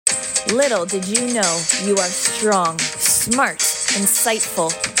Little did you know you are strong, smart,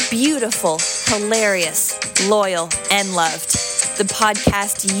 insightful, beautiful, hilarious, loyal, and loved. The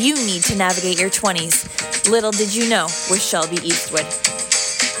podcast you need to navigate your 20s. Little did you know with Shelby Eastwood.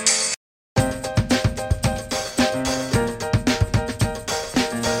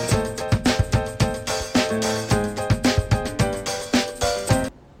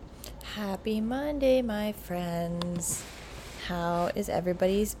 Happy Monday, my friends. How is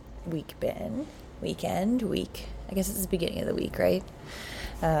everybody's week been? Week. I guess it's the beginning of the week, right?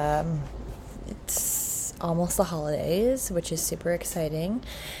 It's almost the holidays, which is super exciting.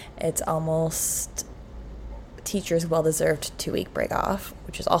 It's almost teachers' well-deserved 2-week break off,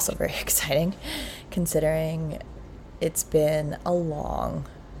 which is also very exciting, considering it's been a long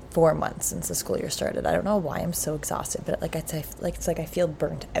 4 months since the school year started. I don't know why I'm so exhausted, but it's like I feel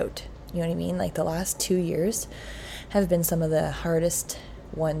burnt out. You know what I mean? Like the last 2 years have been some of the hardest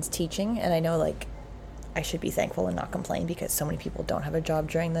ones teaching, and I know like I should be thankful and not complain because so many people don't have a job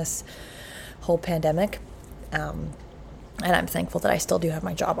during this whole pandemic, and I'm thankful that I still do have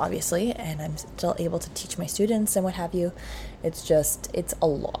my job, obviously, and I'm still able to teach my students and what have you. It's a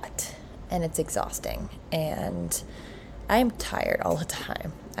lot, and it's exhausting, and I'm tired all the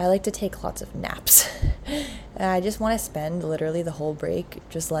time. I like to take lots of naps. And I just want to spend literally the whole break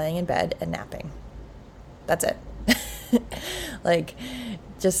just laying in bed and napping. That's it. Like,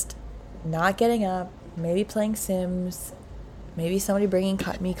 just not getting up, maybe playing Sims, maybe somebody bringing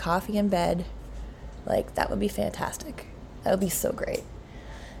me coffee in bed. Like, that would be fantastic. That would be so great.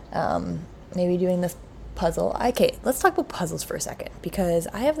 Maybe doing this puzzle. Okay, let's talk about puzzles for a second, because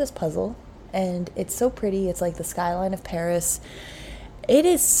I have this puzzle, and it's so pretty. It's like the skyline of Paris. It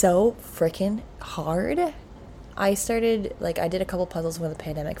is so freaking hard. I did a couple puzzles when the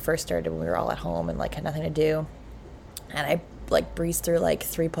pandemic first started, when we were all at home and like had nothing to do. And I like breezed through like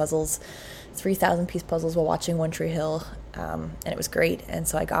 3,000 piece puzzles while watching One Tree Hill. And it was great. And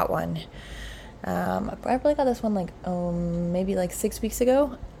so I got one. I probably got this one maybe like 6 weeks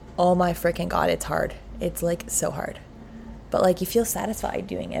ago. Oh my freaking God, it's hard. It's like so hard. But like you feel satisfied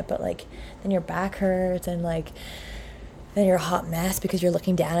doing it, but like then your back hurts, and like then you're a hot mess because you're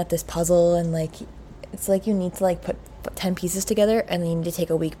looking down at this puzzle, and like it's like you need to like put 10 pieces together, and then you need to take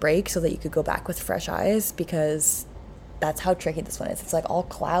a week break so that you could go back with fresh eyes, because that's how tricky this one is. It's like all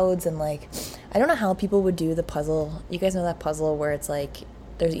clouds, and like I don't know how people would do the puzzle. You guys know that puzzle where it's like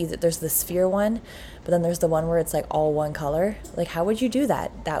there's the sphere one, but then there's the one where it's like all one color. Like, how would you do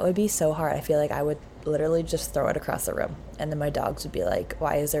that? That would be so hard. I feel like I would literally just throw it across the room, and then my dogs would be like,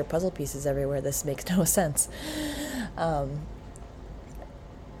 why is there puzzle pieces everywhere? This makes no sense.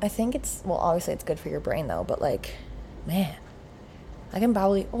 I think obviously it's good for your brain though, but like, man, I can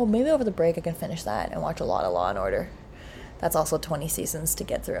probably, maybe over the break I can finish that and watch a lot of Law & Order. That's also 20 seasons to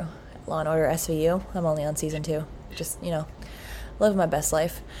get through. Law & Order SVU, I'm only on season 2. Just, live my best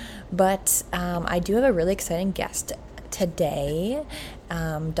life. But I do have a really exciting guest today,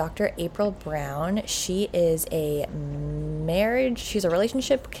 Dr. April Brown. She is she's a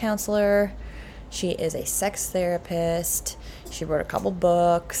relationship counselor. She is a sex therapist. She wrote a couple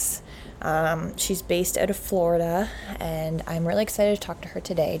books. She's based out of Florida, and I'm really excited to talk to her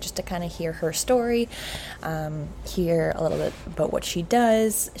today just to kind of hear her story, hear a little bit about what she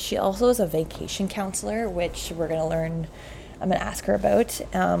does. She also is a vacation counselor, which I'm going to ask her about.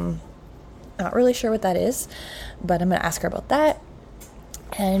 Not really sure what that is, but I'm going to ask her about that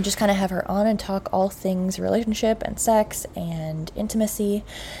and just kind of have her on and talk all things relationship and sex and intimacy.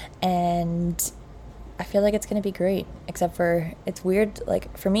 And I feel like it's going to be great, except for it's weird.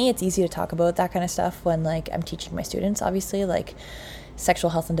 Like for me, it's easy to talk about that kind of stuff when like I'm teaching my students, obviously, like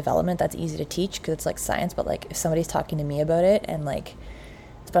sexual health and development. That's easy to teach because it's like science. But like if somebody's talking to me about it, and like,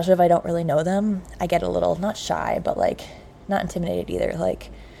 especially if I don't really know them, I get a little, not shy, but like not intimidated either.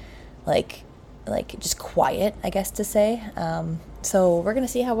 Like just quiet, I guess to say. So we're going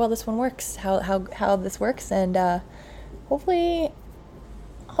to see how well this one works, how this works. And, hopefully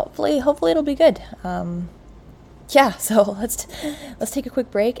it'll be good. So let's take a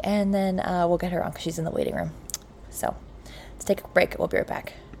quick break, and then we'll get her on because she's in the waiting room. So let's take a break. We'll be right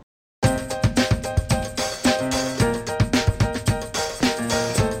back.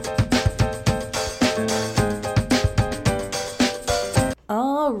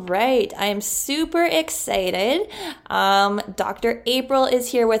 All right, I am super excited. Dr. April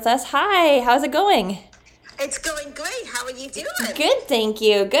is here with us. Hi, how's it going? It's going great. How are you doing? Good, thank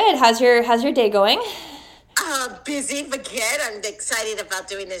you. Good. How's your day going? Busy but good. I'm excited about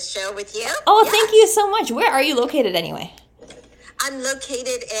doing this show with you. Oh, yes. Thank you so much. Where are you located anyway? I'm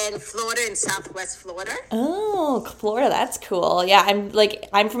located in Florida, in Southwest Florida. Oh, Florida, that's cool. Yeah,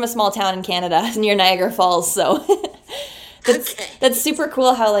 I'm from a small town in Canada near Niagara Falls, so that's super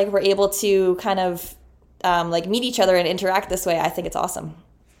cool how like we're able to kind of like meet each other and interact this way. I think it's awesome.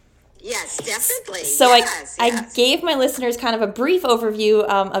 Yes, definitely. So yes, I gave my listeners kind of a brief overview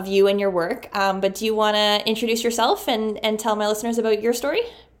of you and your work, but do you want to introduce yourself and tell my listeners about your story?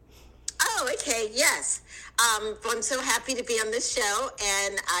 Oh, okay, yes. I'm so happy to be on this show,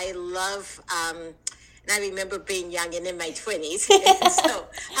 and I love, and I remember being young and in my 20s, and so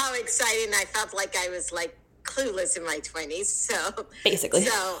how exciting I felt like I was like clueless in my 20s. So basically,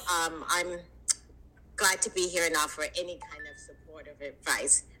 I'm glad to be here and offer any kind of supportive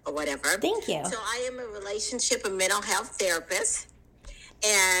advice or whatever. Thank you. So I am a relationship and mental health therapist,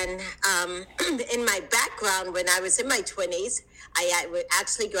 and in my background, when I was in my 20s, I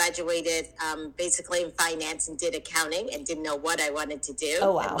actually graduated basically in finance and did accounting and didn't know what I wanted to do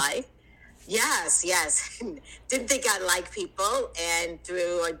in life. Yes. Didn't think I'd like people. And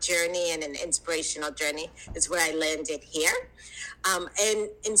through a journey and an inspirational journey is where I landed here.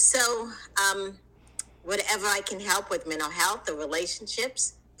 And so whatever I can help with mental health or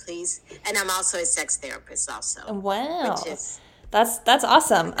relationships, please. And I'm also a sex therapist also. Wow. That's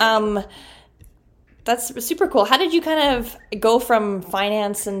awesome. That's super cool. How did you kind of go from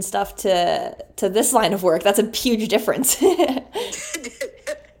finance and stuff to this line of work? That's a huge difference. Yeah,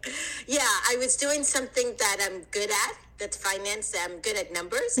 I was doing something that I'm good at. That's finance. I'm good at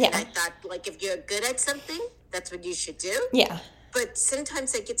numbers. Yeah. And I thought, like, if you're good at something, that's what you should do. Yeah. But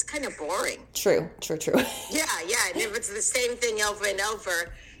sometimes it gets kind of boring. True. Yeah. And it was the same thing over and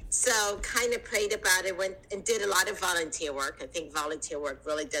over. So kind of prayed about it, went and did a lot of volunteer work. I think volunteer work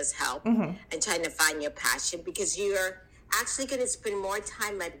really does help and trying to find your passion, because you're actually going to spend more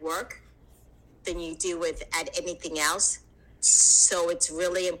time at work than you do at anything else. So it's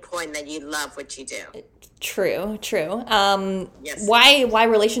really important that you love what you do. True. Yes. Why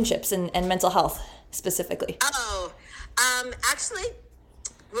relationships and mental health specifically? Actually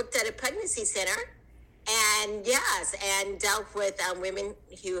worked at a pregnancy center. And dealt with women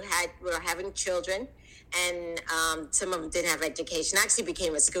who were having children, and some of them didn't have education. I actually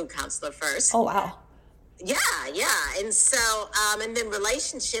became a school counselor first. Oh, wow. Yeah. And so, and then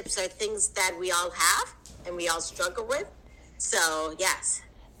relationships are things that we all have and we all struggle with. So, yes.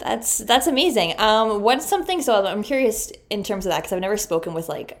 That's amazing. What's something, so I'm curious in terms of that, because I've never spoken with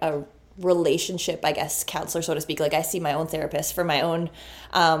like a relationship, I guess, counselor, so to speak. Like I see my own therapist for my own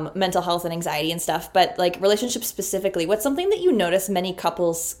mental health and anxiety and stuff, but like relationships specifically, what's something that you notice many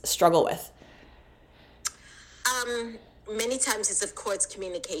couples struggle with? Many times it's, of course,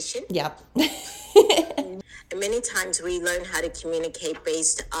 communication. Yep. And many times we learn how to communicate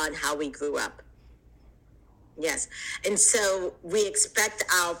based on how we grew up. Yes. And so we expect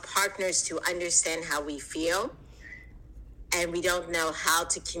our partners to understand how we feel, and we don't know how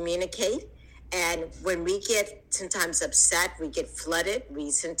to communicate. And when we get sometimes upset, we get flooded.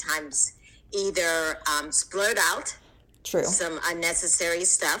 We sometimes either splurt out some unnecessary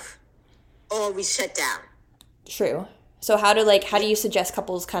stuff, or we shut down. True. So how do you suggest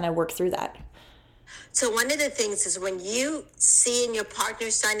couples kind of work through that? So one of the things is when you see in your partner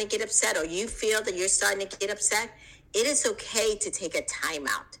starting to get upset, or you feel that you're starting to get upset, it is okay to take a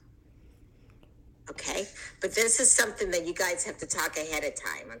timeout. Okay? But this is something that you guys have to talk ahead of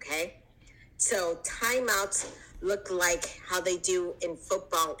time, okay? So timeouts look like how they do in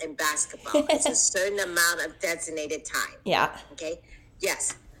football and basketball. It's a certain amount of designated time. Yeah. Okay?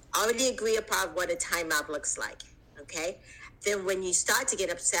 Yes. Already agree upon what a timeout looks like. Okay? Then when you start to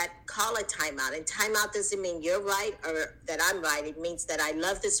get upset, call a timeout. And timeout doesn't mean you're right or that I'm right. It means that I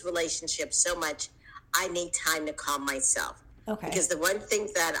love this relationship so much, I need time to calm myself. Okay. Because the one thing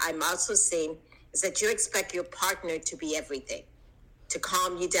that I'm also seeing is that you expect your partner to be everything, to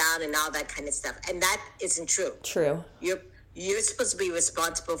calm you down and all that kind of stuff. And that isn't true. True. You're supposed to be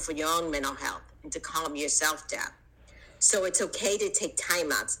responsible for your own mental health and to calm yourself down. So it's okay to take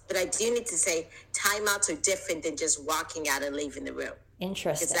timeouts. But I do need to say timeouts are different than just walking out and leaving the room.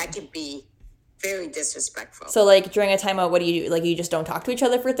 Interesting. Because that can be very disrespectful. So like during a timeout, what do you do? Like you just don't talk to each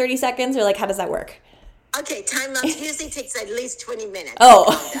other for 30 seconds, or like how does that work? Okay, timeouts usually takes at least 20 minutes. Oh.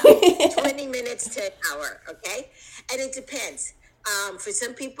 20 minutes to an hour, okay? And it depends. For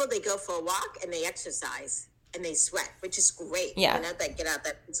some people, they go for a walk and they exercise and they sweat, which is great. Yeah. You know, they get out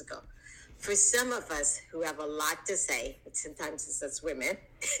that physical. For some of us who have a lot to say, but sometimes it's us women,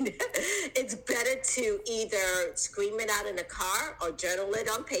 it's better to either scream it out in a car or journal it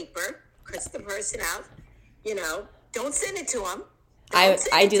on paper, cuss the person out, don't send it to them.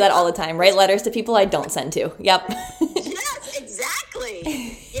 I do that all the time. Write letters to people I don't send to. Yep. Yes,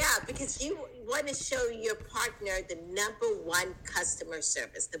 Exactly. Yeah, because you want to show your partner the number one customer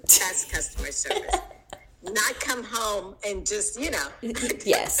service, the best customer service. Not come home and just,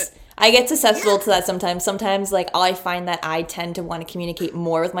 Yes. I get susceptible Yeah. to that sometimes. Sometimes, like, I find that I tend to want to communicate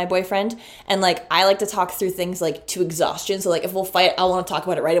more with my boyfriend. And, like, I like to talk through things, like, to exhaustion. So, like, if we'll fight, I want to talk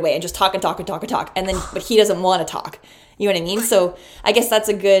about it right away and just talk and talk and talk and talk. And then, but he doesn't want to talk. You know what I mean? Right. So, I guess that's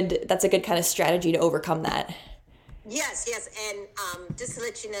a good kind of strategy to overcome that. Yes, yes. And just to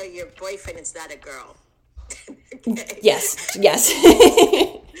let you know, your boyfriend is not a girl. Okay. Yes. Yes.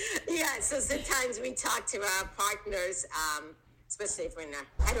 Yeah, so sometimes we talk to our partners, especially if we're in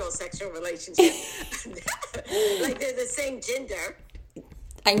a heterosexual relationship, like they're the same gender.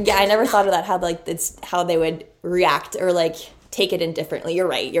 I never thought of that, how, like, it's how they would react or, like, take it indifferently. You're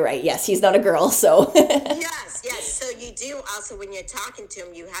right. Yes, he's not a girl, so. Yes, yes. So you do also, when you're talking to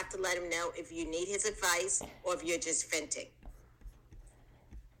him, you have to let him know if you need his advice or if you're just venting.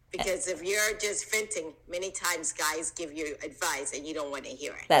 Because if you're just venting, many times guys give you advice and you don't want to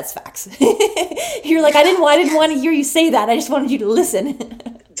hear it. That's facts. You're like, I didn't want to hear you say that. I just wanted you to listen.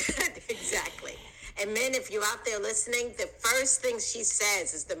 Exactly. And men, if you're out there listening, the first thing she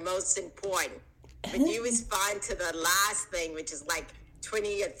says is the most important. But you respond to the last thing, which is like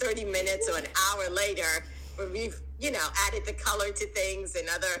 20 or 30 minutes or an hour later, where we've, added the color to things and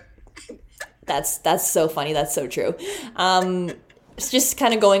other. That's so funny. That's so true. It's just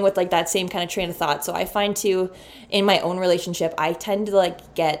kind of going with, like, that same kind of train of thought. So I find too, in my own relationship, I tend to,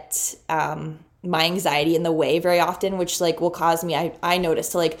 like, get my anxiety in the way very often, which, like, will cause me, I notice,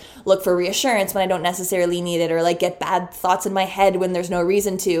 to, like, look for reassurance when I don't necessarily need it, or, like, get bad thoughts in my head when there's no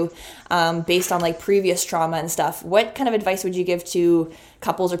reason to, based on, like, previous trauma and stuff. What kind of advice would you give to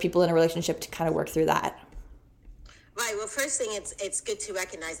couples or people in a relationship to kind of work through that? Right. Well, first thing, it's good to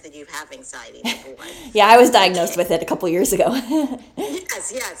recognize that you have anxiety, number one. Yeah, I was diagnosed with it a couple years ago.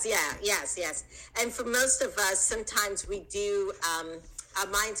 Yes. And for most of us, sometimes we do, our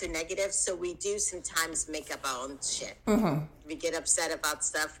minds are negative, so we do sometimes make up our own shit. Mm-hmm. We get upset about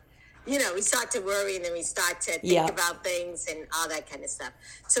stuff. We start to worry, and then we start to think about things and all that kind of stuff.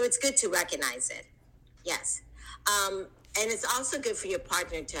 So it's good to recognize it. Yes. And it's also good for your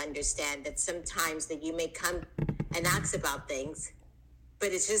partner to understand that sometimes that you may come and ask about things,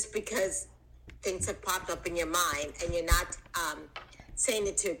 but it's just because things have popped up in your mind, and you're not saying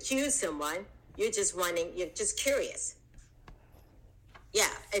it to accuse someone. You're just curious. Yeah,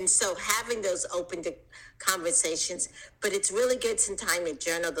 and so having those open conversations, but it's really good sometimes to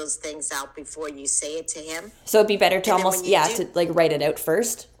journal those things out before you say it to him. So it'd be better to to, like, write it out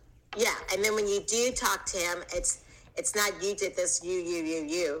first. Yeah, and then when you do talk to him, it's not you did this,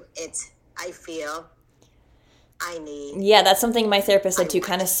 you. It's I feel, I need. Yeah, that's something my therapist said too.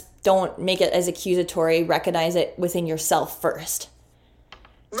 Kind of don't make it as accusatory. Recognize it within yourself first.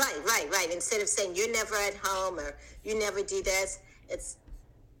 Right. Instead of saying you're never at home or you never do this, it's,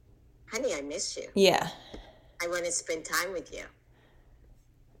 honey, I miss you. Yeah. I want to spend time with you.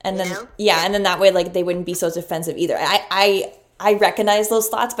 And then and then that way, like, they wouldn't be so defensive either. I recognize those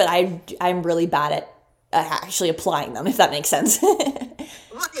thoughts, but I'm really bad at actually applying them, if that makes sense.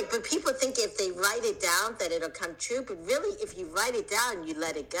 Right, but people think if they write it down that it'll come true, but really if you write it down, you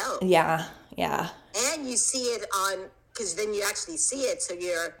let it go. Yeah. And you see it because then you actually see it, so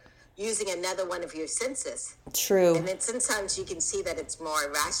you're using another one of your senses. True. And then sometimes you can see that it's more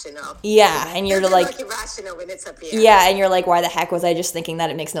irrational. Yeah, and you're like irrational when it's up here. Yeah, and you're like, why the heck was I just thinking that?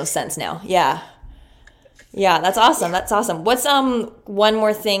 It makes no sense now. Yeah. Yeah, that's awesome. That's awesome. What's one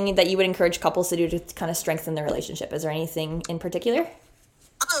more thing that you would encourage couples to do to kind of strengthen their relationship? Is there anything in particular?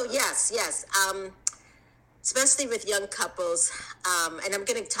 Oh, yes. Especially with young couples, and I'm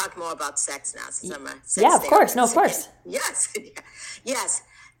going to talk more about sex now since I'm a sex of course. No, of course. Yes.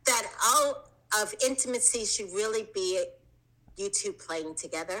 That all of intimacy should really be you two playing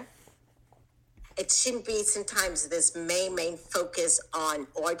together. It shouldn't be sometimes this main focus on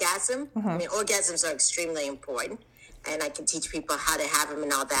orgasm. Mm-hmm. I mean, orgasms are extremely important, and I can teach people how to have them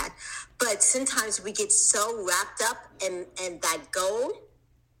and all that. But sometimes we get so wrapped up in that goal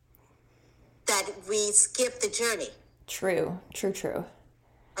that we skip the journey. True.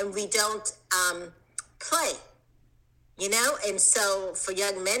 And we don't play, And so for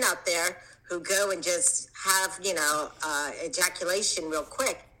young men out there who go and just have, ejaculation real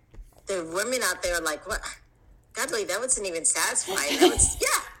quick, the women out there are like, what? Godly, that wasn't even satisfying. That was,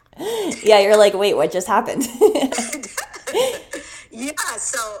 Yeah, you're like, wait, what just happened? Yeah,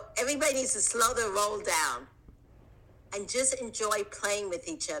 so everybody needs to slow their roll down and just enjoy playing with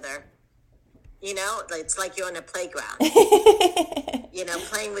each other. It's like you're on a playground.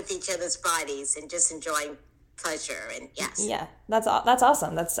 Playing with each other's bodies and just enjoying pleasure. And yes. Yeah, that's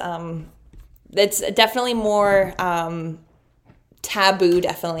awesome. It's definitely more taboo,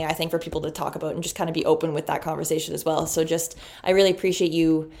 definitely, I think, for people to talk about and just kind of be open with that conversation as well. So I really appreciate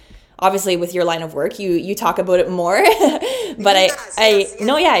you. Obviously, with your line of work, you talk about it more, but Yes. I And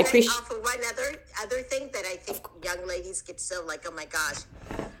appreciate. offer one other thing that I think young ladies get so like, oh my gosh.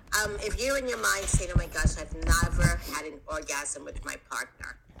 If you in your mind say, oh my gosh, I've never had an orgasm with my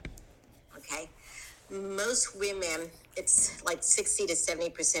partner. Okay. Most women, it's like 60 to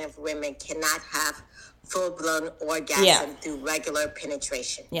 70% of women cannot have full-blown orgasm through regular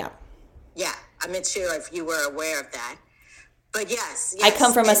penetration. Yeah. Yeah. I'm not sure if you were aware of that. But yes. I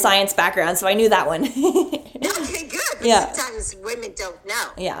come from a science background, so I knew that one. Okay, good. But sometimes women don't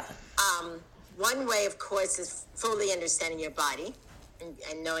know. Yeah. One way, of course, is fully understanding your body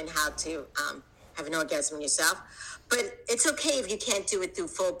and knowing how to have an orgasm yourself. But it's okay if you can't do it through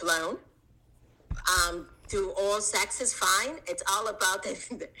full-blown. Through all sex is fine. It's all about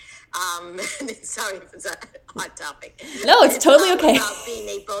the, sorry if it's a hot topic. No, it's totally okay. About being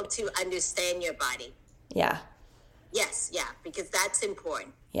able to understand your body. Yeah. Yes, yeah, because that's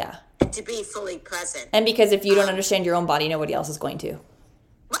important. Yeah. And to be fully present. And because if you don't understand your own body, nobody else is going to.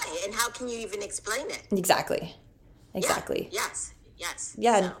 Right, and how can you even explain it? Exactly. Yeah, yes.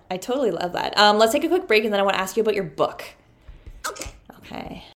 Yeah, So. I totally love that. Let's take a quick break, and then I want to ask you about your book.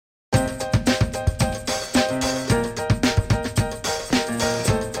 Okay.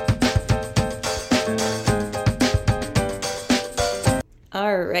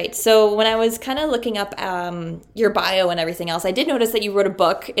 All right. So when I was kind of looking up your bio and everything else, I did notice that you wrote a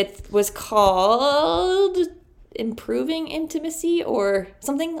book. It was called Improving Intimacy or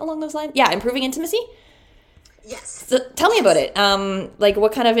something along those lines. Yeah, Improving Intimacy. Yes. So tell me about it. Like,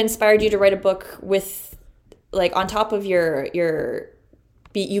 what kind of inspired you to write a book with, like, on top of you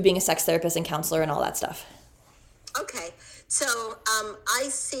being a sex therapist and counselor and all that stuff? Okay. So I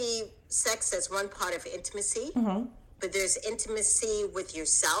see sex as one part of intimacy. Mm-hmm. But there's intimacy with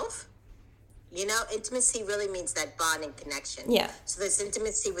yourself. You know, intimacy really means that bond and connection. Yeah. So there's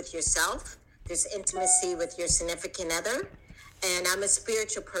intimacy with yourself. There's intimacy with your significant other. And I'm a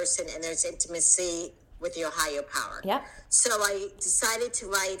spiritual person, and there's intimacy with your higher power. Yeah. So I decided to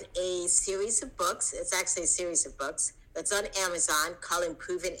write a series of books. It's actually a series of books that's on Amazon called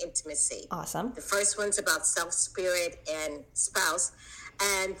Improving Intimacy. Awesome. The first one's about self, spirit, and spouse.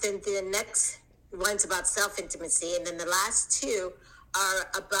 And then the next one's about self-intimacy, and then the last two are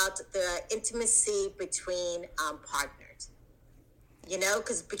about the intimacy between partners. You know,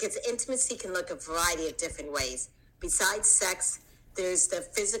 because intimacy can look a variety of different ways. Besides sex, there's the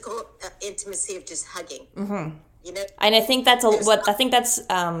physical intimacy of just hugging. Mm-hmm. You know, and I think that's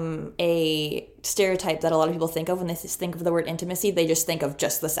a stereotype that a lot of people think of when they think of the word intimacy. They just think of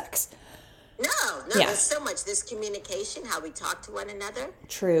just the sex. No, Yeah. There's so much. There's communication, how we talk to one another.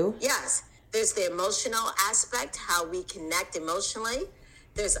 True. Yes. There's the emotional aspect, how we connect emotionally.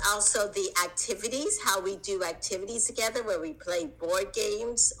 There's also the activities, how we do activities together, where we play board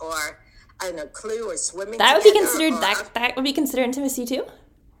games or, I don't know, Clue or swimming. That would be considered that would be considered intimacy too.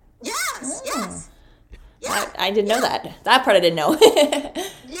 Yes, yes. Yeah, I didn't know that. That part I didn't know.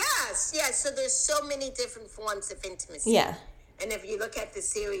 yes. So there's so many different forms of intimacy. Yeah. And if you look at the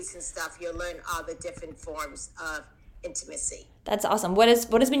series and stuff, you'll learn all the different forms of intimacy. That's awesome. What has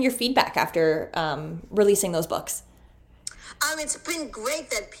been your feedback after releasing those books? It's been great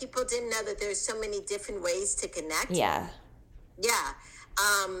that people didn't know that there's so many different ways to connect. Yeah. Yeah.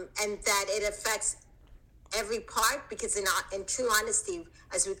 And that it affects every part, because in true honesty,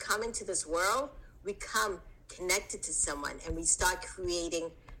 as we come into this world, we come connected to someone and we start creating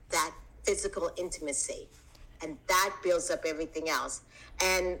that physical intimacy. And that builds up everything else.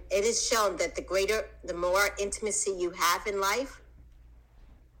 And it is shown that the more intimacy you have in life,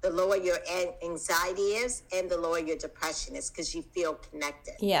 the lower your anxiety is and the lower your depression is, because you feel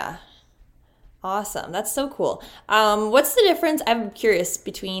connected. Yeah. Awesome. That's so cool. What's the difference? I'm curious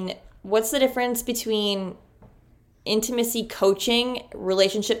what's the difference between intimacy coaching,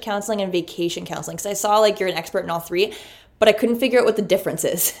 relationship counseling, and vacation counseling? Because I saw like you're an expert in all three, but I couldn't figure out what the difference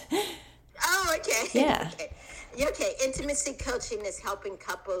is. Oh, okay. Yeah. Okay. Intimacy coaching is helping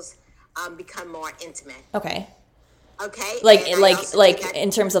couples become more intimate. Okay. Okay. Like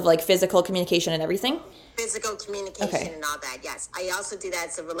in terms of like physical communication and everything? Physical communication and all that, yes. I also do that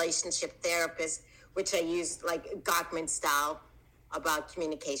as a relationship therapist, which I use like Gottman style about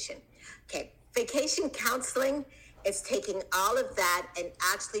communication. Okay. Vacation counseling is taking all of that and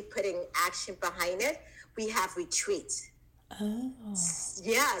actually putting action behind it. We have retreats. Oh.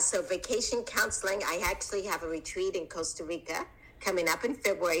 Yeah, so vacation counseling, I actually have a retreat in Costa Rica coming up in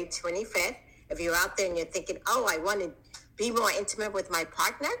February 25th. if you're out there and you're thinking, oh, I want to be more intimate with my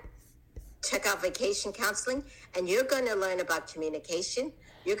partner, check out vacation counseling, and you're going to learn about communication.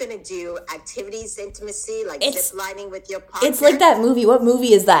 You're going to do activities, intimacy, like zip lining with your partner. It's like that movie. What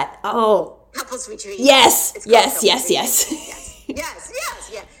movie is that? Oh, Couples Retreat. Yes, yes. Yeah.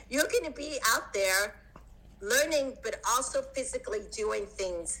 You're going to be out there learning, but also physically doing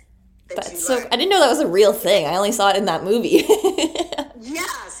things that you learn. I didn't know that was a real thing. I only saw it in that movie.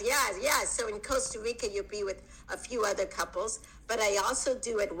 Yes. So in Costa Rica, you'll be with a few other couples, but I also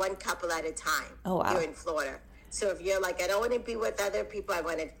do it one couple at a time. Oh, wow. Here in Florida. So if you're like, I don't want to be with other people, I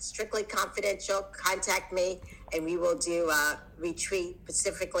want it strictly confidential, contact me, and we will do a retreat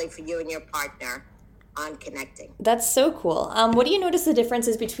specifically for you and your partner on connecting. That's so cool. What do you notice the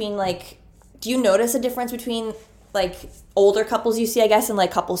differences between, like, do you notice a difference between, like, older couples you see, I guess, and,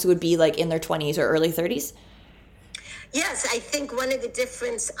 like, couples who would be, like, in their 20s or early 30s? Yes, I think one of the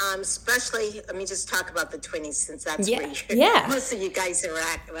difference, especially, let me just talk about the 20s since that's where most of you guys are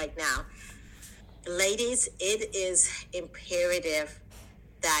at right now. Ladies, it is imperative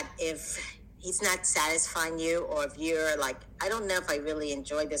that if he's not satisfying you, or if you're like, I don't know if I really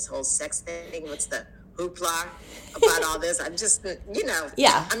enjoy this whole sex thing, what's the hoopla about all this? I'm just,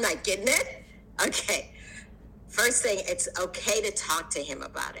 I'm not getting it. Okay. First thing, it's okay to talk to him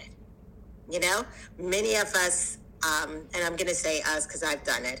about it. Many of us, and I'm going to say us because I've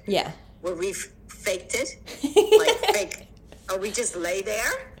done it. Yeah. Where we've faked it. Like fake. Or we just lay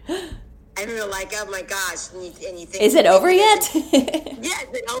there. And we're like, oh my gosh. And you think, is it over yet? Is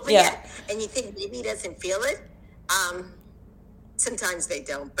it over yet? And you think maybe he doesn't feel it. Sometimes they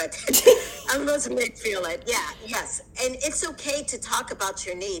don't, but most men feel it. Yeah, yes. And it's okay to talk about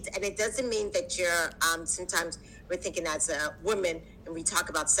your needs. And it doesn't mean that you're, sometimes we're thinking as a woman and we talk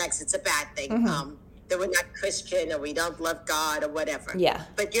about sex, it's a bad thing. Mm-hmm. That we're not Christian or we don't love God or whatever. Yeah.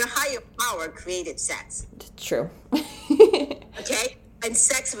 But your higher power created sex. True. Okay? And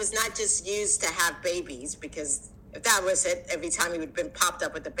sex was not just used to have babies, because if that was it, every time he would have been popped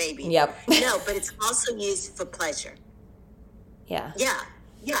up with a baby. Yep. No, but it's also used for pleasure. Yeah.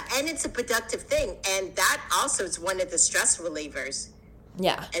 Yeah. And it's a productive thing. And that also is one of the stress relievers.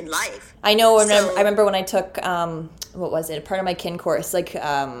 Yeah. In life. I know. I remember when I took, what was it? Part of my kin course, like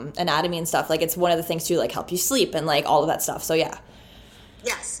anatomy and stuff. Like it's one of the things to like help you sleep and like all of that stuff. So yeah.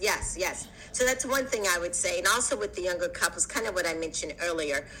 Yes. So that's one thing I would say. And also with the younger couples, kind of what I mentioned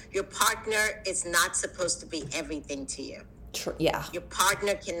earlier, your partner is not supposed to be everything to you. Yeah. Your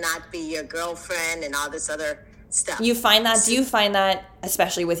partner cannot be your girlfriend and all this other stuff. You find that? Do you find that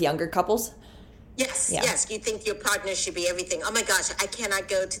especially with younger couples? Yes. You think your partner should be everything. Oh my gosh, I cannot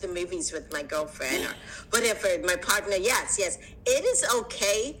go to the movies with my girlfriend or whatever. My partner, yes. It is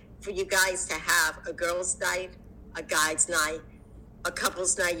okay for you guys to have a girls' night, a guys' night, a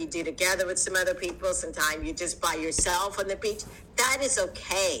couple's night you do together with some other people. Sometimes you're just by yourself on the beach. That is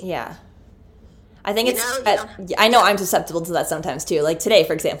okay. Yeah. I think I know I'm susceptible to that sometimes too. Like today,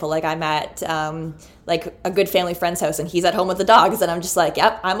 for example, like I'm at like a good family friend's house and he's at home with the dogs and I'm just like,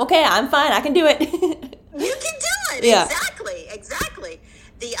 yep, I'm okay. I'm fine. I can do it. You can do it. Yeah. Exactly.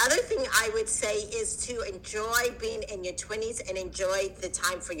 The other thing I would say is to enjoy being in your 20s and enjoy the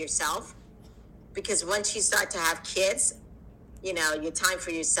time for yourself. Because once you start to have kids, your time for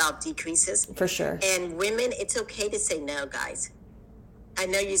yourself decreases. For sure. And women, it's okay to say no, guys. I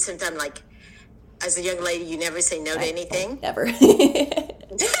know you sometimes like, as a young lady, you never say no to anything. Never. You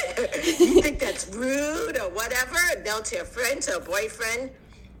think that's rude or whatever. No to a friend, to a boyfriend,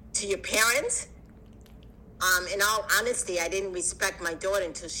 to your parents. In all honesty, I didn't respect my daughter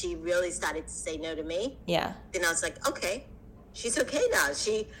until she really started to say no to me. Yeah. Then I was like, okay, she's okay now.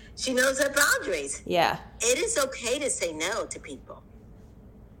 She knows her boundaries. Yeah. It is okay to say no to people.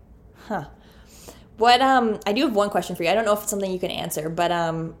 Huh. What I do have one question for you. I don't know if it's something you can answer, but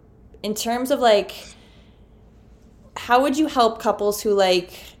in terms of like, how would you help couples who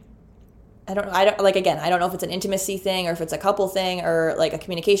like, I don't know if it's an intimacy thing or if it's a couple thing or like a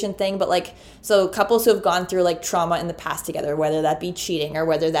communication thing, but like, so couples who have gone through like trauma in the past together, whether that be cheating or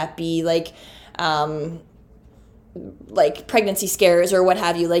whether that be like pregnancy scares or what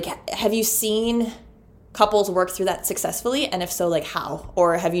have you, like, have you seen couples work through that successfully? And if so, like how?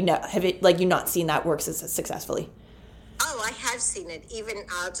 Or have you not seen that work successfully? Oh, I have seen it. Even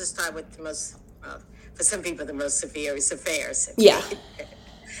I'll just start with the most, for some people, the most severe is affairs. Okay? Yeah.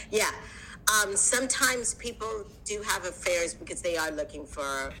 Yeah. Sometimes people do have affairs because they are looking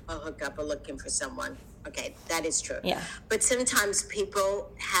for a hookup or looking for someone. Okay, that is true. Yeah. But sometimes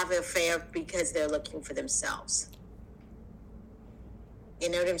people have an affair because they're looking for themselves. You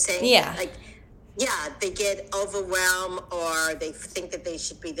know what I'm saying? Yeah. Like, yeah, they get overwhelmed, or they think that they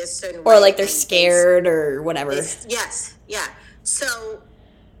should be this certain Or way, like they're and scared or whatever. yes, yeah. So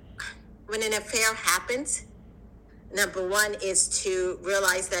when an affair happens, number one is to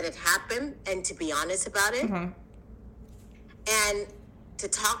realize that it happened and to be honest about it, and to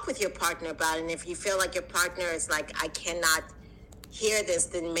talk with your partner about it. And if you feel like your partner is like, I cannot hear this,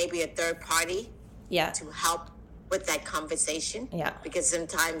 then maybe a third party Yeah. to help with that conversation. Yeah. Because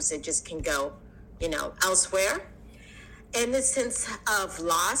sometimes it just can go, elsewhere. In the sense of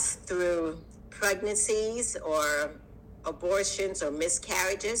loss through pregnancies or abortions or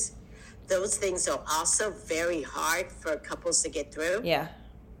miscarriages, those things are also very hard for couples to get through. Yeah.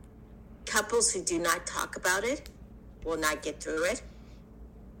 Couples who do not talk about it will not get through it.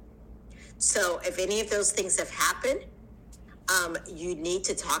 So if any of those things have happened, you need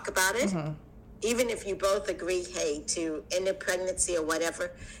to talk about it. Even if you both agree, hey, to end a pregnancy or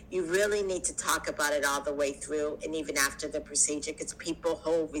whatever, you really need to talk about it all the way through and even after the procedure, because people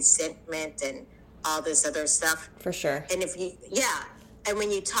hold resentment and all this other stuff. For sure. And and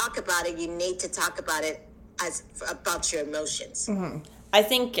when you talk about it, you need to talk about it about your emotions. I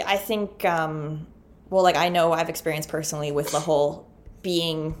think, well, like I know I've experienced personally with the whole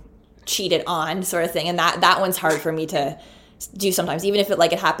being cheated on sort of thing. And that one's hard for me to do sometimes, even if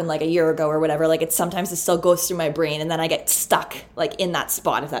it happened like a year ago or whatever. Like it still goes through my brain, and then I get stuck like in that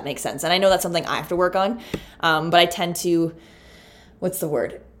spot, if that makes sense. And I know that's something I have to work on, but I tend to, what's the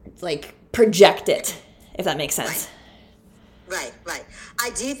word? Like project it, if that makes sense. Right. I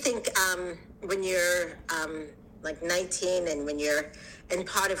do think when you're like 19 and when you're in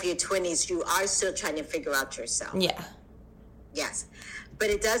part of your 20s, you are still trying to figure out yourself. Yeah. Yes. But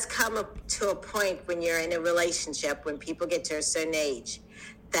it does come up to a point when you're in a relationship, when people get to a certain age,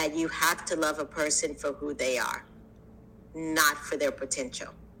 that you have to love a person for who they are, not for their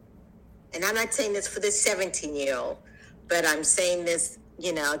potential. And I'm not saying this for the 17-year-old, but I'm saying this,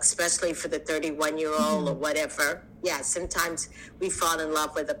 especially for the 31-year-old or whatever. Yeah, sometimes we fall in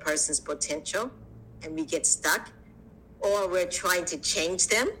love with a person's potential and we get stuck. Or we're trying to change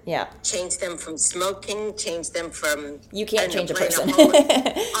them. Yeah. Change them from smoking, change them from... You can't change a person. a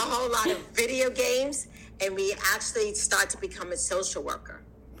whole lot of video games. And we actually start to become a social worker.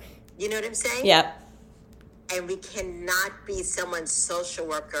 You know what I'm saying? Yeah. And we cannot be someone's social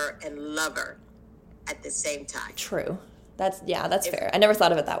worker and lover at the same time. True. That's fair. I never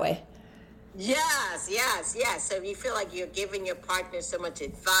thought of it that way. Yes. So if you feel like you're giving your partner so much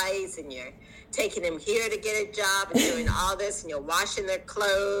advice and you're taking them here to get a job and doing all this and you're washing their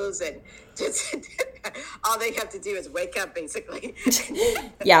clothes and just all they have to do is wake up, basically.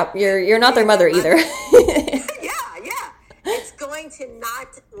 Yeah, you're not their mother either. Yeah. It's going to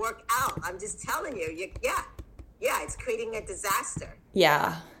not work out. I'm just telling you. Yeah, it's creating a disaster.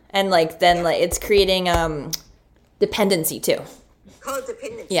 Yeah. And it's creating dependency too.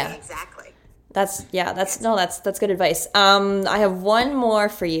 Codependency, yeah. Exactly. That's good advice. I have one more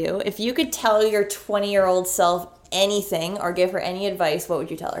for you. If you could tell your 20-year-old self anything or give her any advice, what would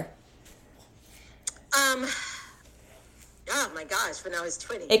you tell her? Oh my gosh, when I was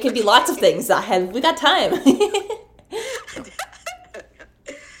 20. It could be lots of things. We got time.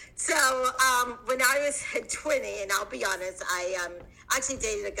 So, when I was 20, and I'll be honest, I actually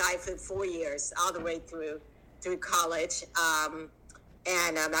dated a guy for 4 years, all the way through college.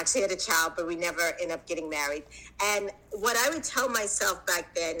 And actually had a child, but we never ended up getting married. And what I would tell myself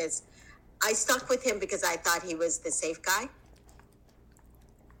back then is I stuck with him because I thought he was the safe guy.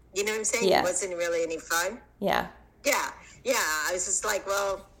 You know what I'm saying? Yeah. He wasn't really any fun. Yeah. Yeah. I was just like,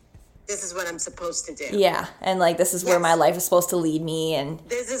 well, this is what I'm supposed to do. Yeah. And this is where my life is supposed to lead me. And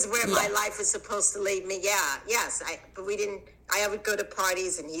this is where my life is supposed to lead me. Yeah. Yes. I would go to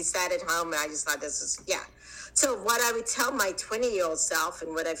parties and he sat at home, and I just thought this is, yeah. So what I would tell my 20-year-old self,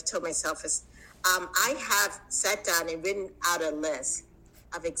 and what I've told myself is, I have sat down and written out a list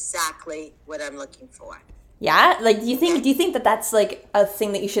of exactly what I'm looking for. Yeah? Do you think that that's a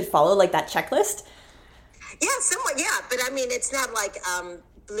thing that you should follow, that checklist? Yeah, somewhat, yeah. But I mean, it's not like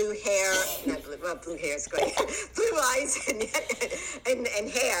blue hair, blue hair is great, blue eyes and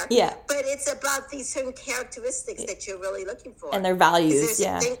hair. Yeah. But it's about these certain characteristics that you're really looking for. And their values,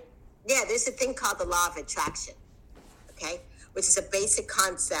 yeah. There's a thing called the law of attraction, okay? Which is a basic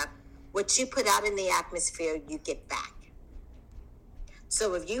concept. What you put out in the atmosphere, you get back.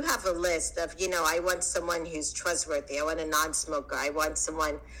 So if you have a list of, I want someone who's trustworthy, I want a non-smoker, I want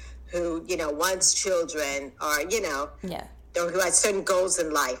someone who, wants children, or, yeah, or who has certain goals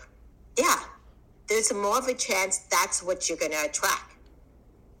in life, there's more of a chance that's what you're going to attract.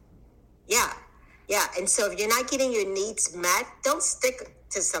 Yeah. And so if you're not getting your needs met, don't stick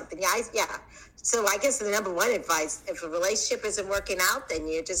to something. Yeah. So I guess the number one advice, if a relationship isn't working out, then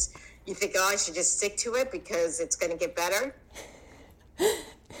you think, oh, I should just stick to it because it's going to get better.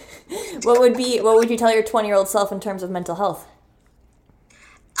 What would you tell your 20-year-old self in terms of mental health?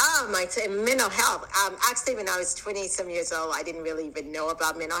 Mental health. Actually, when I was 20 some years old, I didn't really even know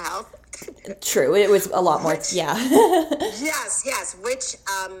about mental health. True, it was a lot more. Yeah. Yes. Which,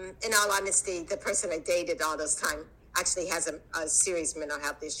 in all honesty, the person I dated all this time actually has a serious mental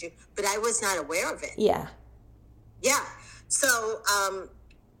health issue, but I was not aware of it. Yeah. Yeah. So,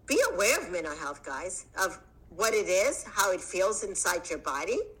 be aware of mental health, guys, of what it is, how it feels inside your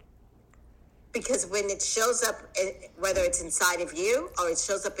body. Because when it shows up, whether it's inside of you or it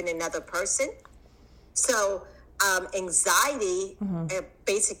shows up in another person. So anxiety, a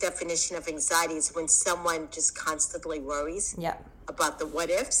basic definition of anxiety is when someone just constantly worries about the what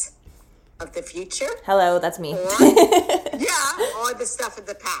ifs of the future. Hello, that's me. Or the stuff of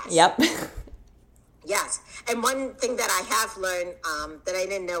the past. Yep. Yes. And one thing that I have learned that I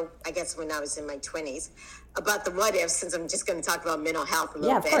didn't know, I guess, when I was in my 20s, about the what ifs, since I'm just going to talk about mental health a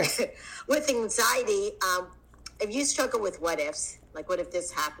little bit. Course. With anxiety, if you struggle with what ifs, like what if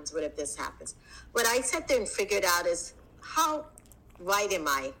this happens, what if this happens, what I sat there and figured out is how right am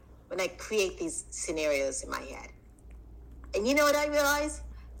I when I create these scenarios in my head? And you know what I realized?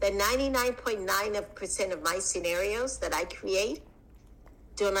 That 99.9% of my scenarios that I create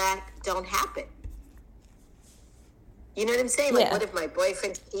don't happen. You know what I'm saying? Like, what if my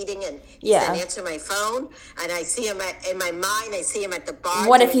boyfriend's cheating and he doesn't answer my phone, and I see him in my mind, I see him at the bar.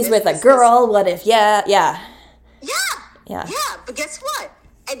 What if he's with a girl? What if, Yeah. But guess what?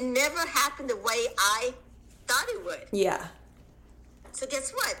 It never happened the way I thought it would. Yeah. So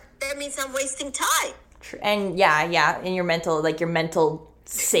guess what? That means I'm wasting time. And in your mental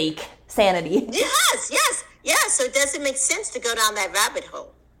sanity. Yes. So it doesn't make sense to go down that rabbit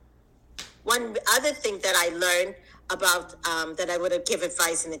hole. One other thing that I learned about that I would have give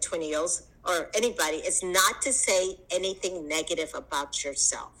advice in the 20-year-olds or anybody is not to say anything negative about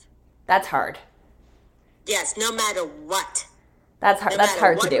yourself. That's hard. Yes, no matter what. That's hard. That's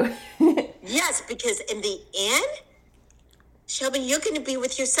hard to do. Yes, because in the end, Shelby, you're going to be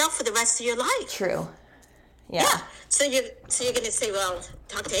with yourself for the rest of your life. True. Yeah. So you're going to say, well,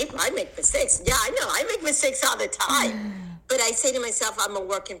 Dr. April, I make mistakes. Yeah, I know. I make mistakes all the time. But I say to myself, I'm a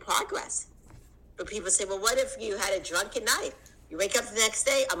work in progress. But people say, well, what if you had a drunken night? You wake up the next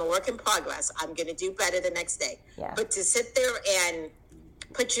day, I'm a work in progress. I'm going to do better the next day. Yeah. But to sit there and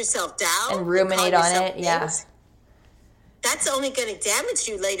put yourself down and ruminate on it, that's only going to damage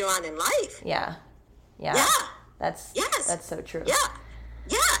you later on in life. Yeah. That's so true. Yeah.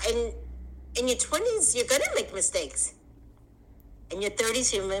 And in your 20s, you're going to make mistakes. In your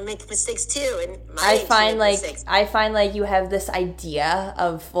 30s, you may make mistakes too. And I find like you have this idea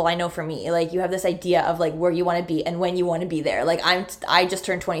of, well, I know for me, like you have this idea of like where you want to be and when you want to be there. Like I just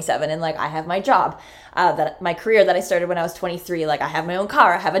turned 27 and like I have my job, that my career that I started when I was 23. Like I have my own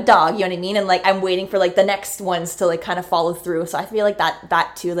car, I have a dog, you know what I mean? And like I'm waiting for like the next ones to like kind of follow through. So I feel like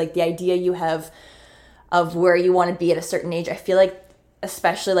that too, like the idea you have of where you want to be at a certain age. I feel like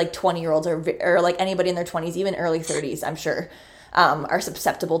especially like 20-year-olds or like anybody in their 20s, even early 30s, I'm sure. Are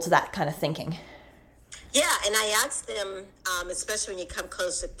susceptible to that kind of thinking. Yeah, and I asked them, especially when you come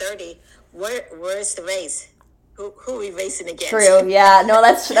close to 30, where's the race? Who are we racing against? True, yeah. No,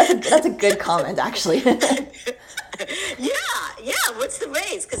 that's a good comment, actually. Yeah, what's the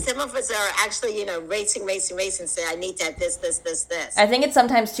race? Because some of us are actually, racing, say, I need to have this. I think it's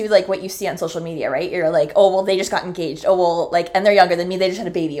sometimes, too, like what you see on social media, right? You're like, oh, well, they just got engaged. Oh, well, like, and they're younger than me, they just had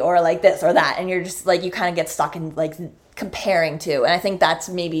a baby, or like this or that. And you're just like, you kind of get stuck in like comparing to, and I think that's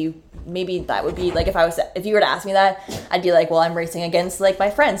maybe that would be like if you were to ask me that, I'd be like, well, I'm racing against like my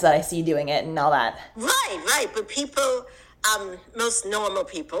friends that I see doing it and all that. Right. But people, most normal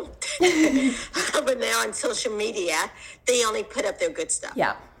people, when they're on social media, they only put up their good stuff.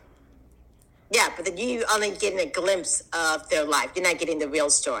 Yeah, but then you only getting a glimpse of their life. You're not getting the real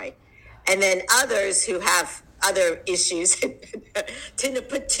story. And then others who have other issues tend to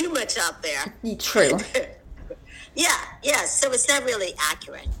put too much out there. True. Yeah. So it's not really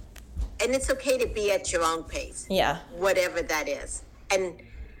accurate. And it's okay to be at your own pace. Yeah. Whatever that is. And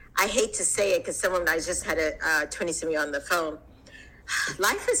I hate to say it because someone, I just had a 20-something on the phone.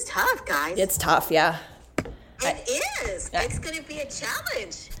 Life is tough, guys. It's tough, yeah. It is. Yeah. It's going to be a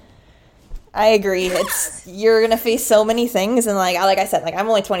challenge. I agree. Yes. You're going to face so many things. And like I said, like I'm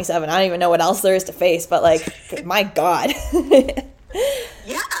only 27. I don't even know what else there is to face. But like, my God.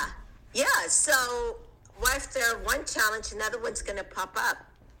 Yeah. So after one challenge, another one's going to pop up.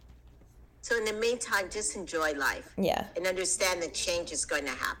 So in the meantime, just enjoy life. Yeah. And understand that change is going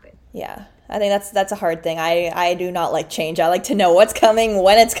to happen. Yeah. I think that's a hard thing. I do not like change. I like to know what's coming,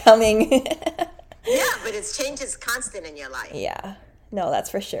 when it's coming. Yeah, but change is constant in your life. Yeah. No,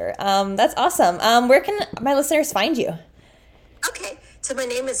 that's for sure. That's awesome. Where can my listeners find you? Okay, so my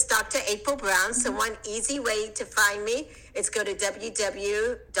name is Dr. April Brown. So one easy way to find me is go to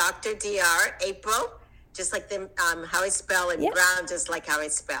www.dr April, just like the how I spell, and Brown just like how I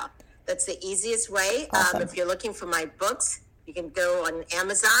spell. That's the easiest way. Awesome. If you're looking for my books, you can go on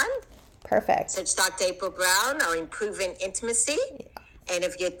Amazon. Perfect. Search Dr. April Brown or Improving Intimacy. Yeah. And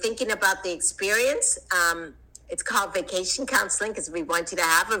if you're thinking about the experience, it's called Vacation Counseling because we want you to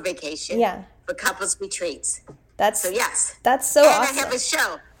have a vacation for couples retreats. That's yes. That's so awesome. And I have a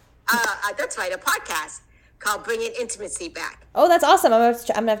show. That's right, a podcast called Bringing Intimacy Back. Oh, that's awesome. I'm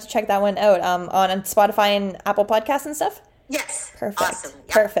gonna have to check that one out. On Spotify and Apple Podcasts and stuff. Yes. Perfect. Awesome. Yep.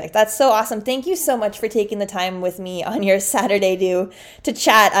 Perfect. That's so awesome. Thank you so much for taking the time with me on your Saturday to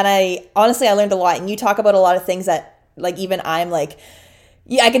chat. And I learned a lot. And you talk about a lot of things that like even I'm like,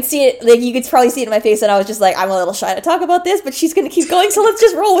 yeah, I could see it. Like you could probably see it in my face, and I was just like, I'm a little shy to talk about this, but she's going to keep going, so let's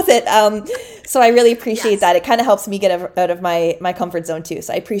just roll with it. So I really appreciate that. It kind of helps me get out of my comfort zone too.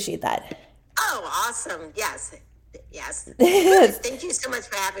 So I appreciate that. Oh, awesome! Yes. Thank you so much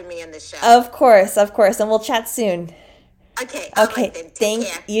for having me on the show. Of course, and we'll chat soon. Okay. Okay. Right, Thank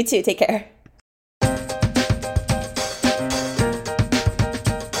you too. Take care.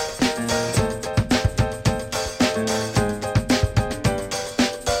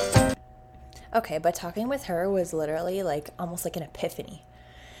 Okay, but talking with her was literally like almost like an epiphany.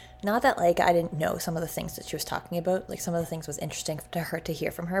 Not that like I didn't know some of the things that she was talking about, like some of the things was interesting to her to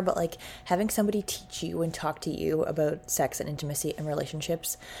hear from her, but like having somebody teach you and talk to you about sex and intimacy and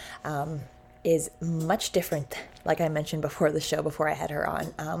relationships is much different, like I mentioned before the show, before I had her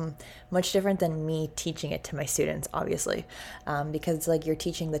on, much different than me teaching it to my students, obviously, because like you're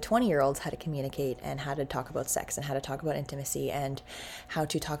teaching the 20-year-olds how to communicate and how to talk about sex and how to talk about intimacy and how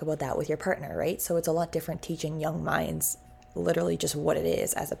to talk about that with your partner, right? So it's a lot different teaching young minds literally just what it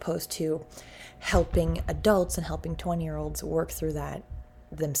is as opposed to helping adults and helping 20-year-olds work through that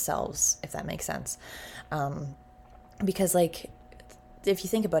themselves, if that makes sense. Because like, if you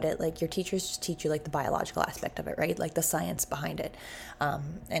think about it, like your teachers just teach you like the biological aspect of it, right? Like the science behind it,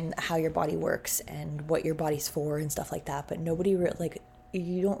 and how your body works and what your body's for and stuff like that. But nobody like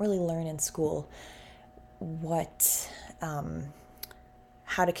you don't really learn in school what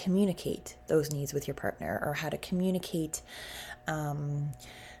how to communicate those needs with your partner, or how to communicate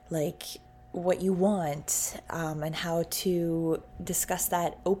like what you want, and how to discuss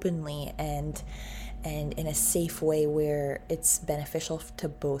that openly and in a safe way where it's beneficial to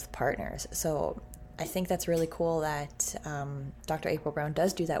both partners. So I think that's really cool that Dr. April Brown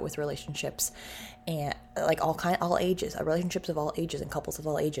does do that with relationships, and like all ages, relationships of all ages and couples of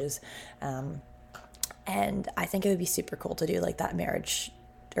all ages. And I think it would be super cool to do like that marriage,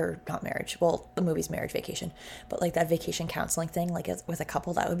 or not marriage, well, the movie's Marriage Vacation, but like that vacation counseling thing, like with a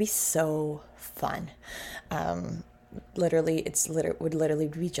couple, that would be so fun. Literally, would literally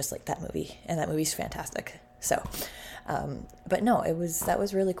be just like that movie, and that movie's fantastic. So, but no, that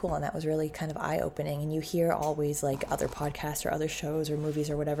was really cool, and that was really kind of eye-opening. And you hear always like other podcasts or other shows or movies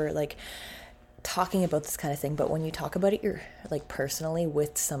or whatever, like talking about this kind of thing, but when you talk about it, you're like personally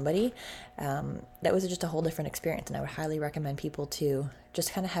with somebody, that was just a whole different experience. And I would highly recommend people to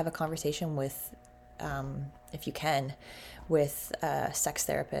just kind of have a conversation with, if you can, with a sex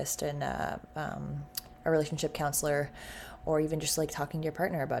therapist and a relationship counselor, or even just like talking to your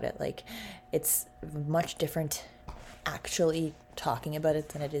partner about it. Like it's much different actually talking about it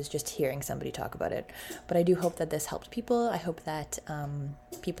than it is just hearing somebody talk about it. But I do hope that this helped people. I hope that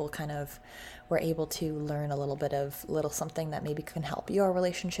people kind of were able to learn a little something that maybe can help your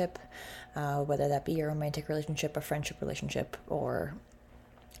relationship, whether that be a romantic relationship, a friendship relationship, or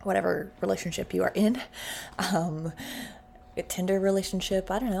whatever relationship you are in. A Tinder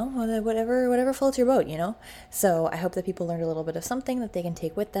relationship, I don't know, whatever floats your boat, you know? So I hope that people learned a little bit of something that they can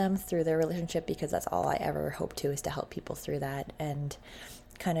take with them through their relationship, because that's all I ever hope to, is to help people through that and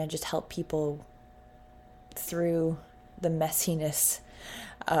kind of just help people through the messiness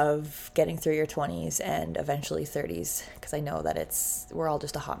of getting through your 20s and eventually 30s, because I know that we're all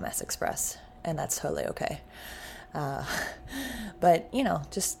just a hot mess express, and that's totally okay. But, you know,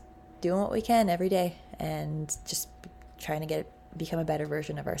 just doing what we can every day and just trying to become a better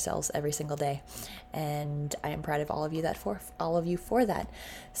version of ourselves every single day. And I am proud of all of you for that.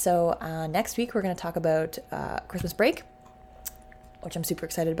 So next week we're going to talk about Christmas break, which I'm super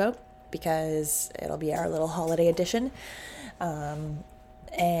excited about because it'll be our little holiday edition.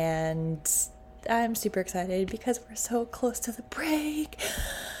 And I'm super excited because we're so close to the break.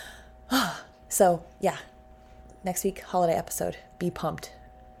 So, yeah, next week, holiday episode. Be pumped.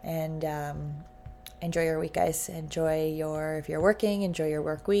 And enjoy your week, guys. If you're working, enjoy your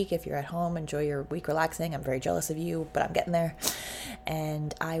work week. If you're at home, enjoy your week relaxing. I'm very jealous of you, but I'm getting there.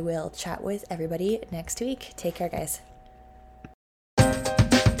 And I will chat with everybody next week. Take care, guys.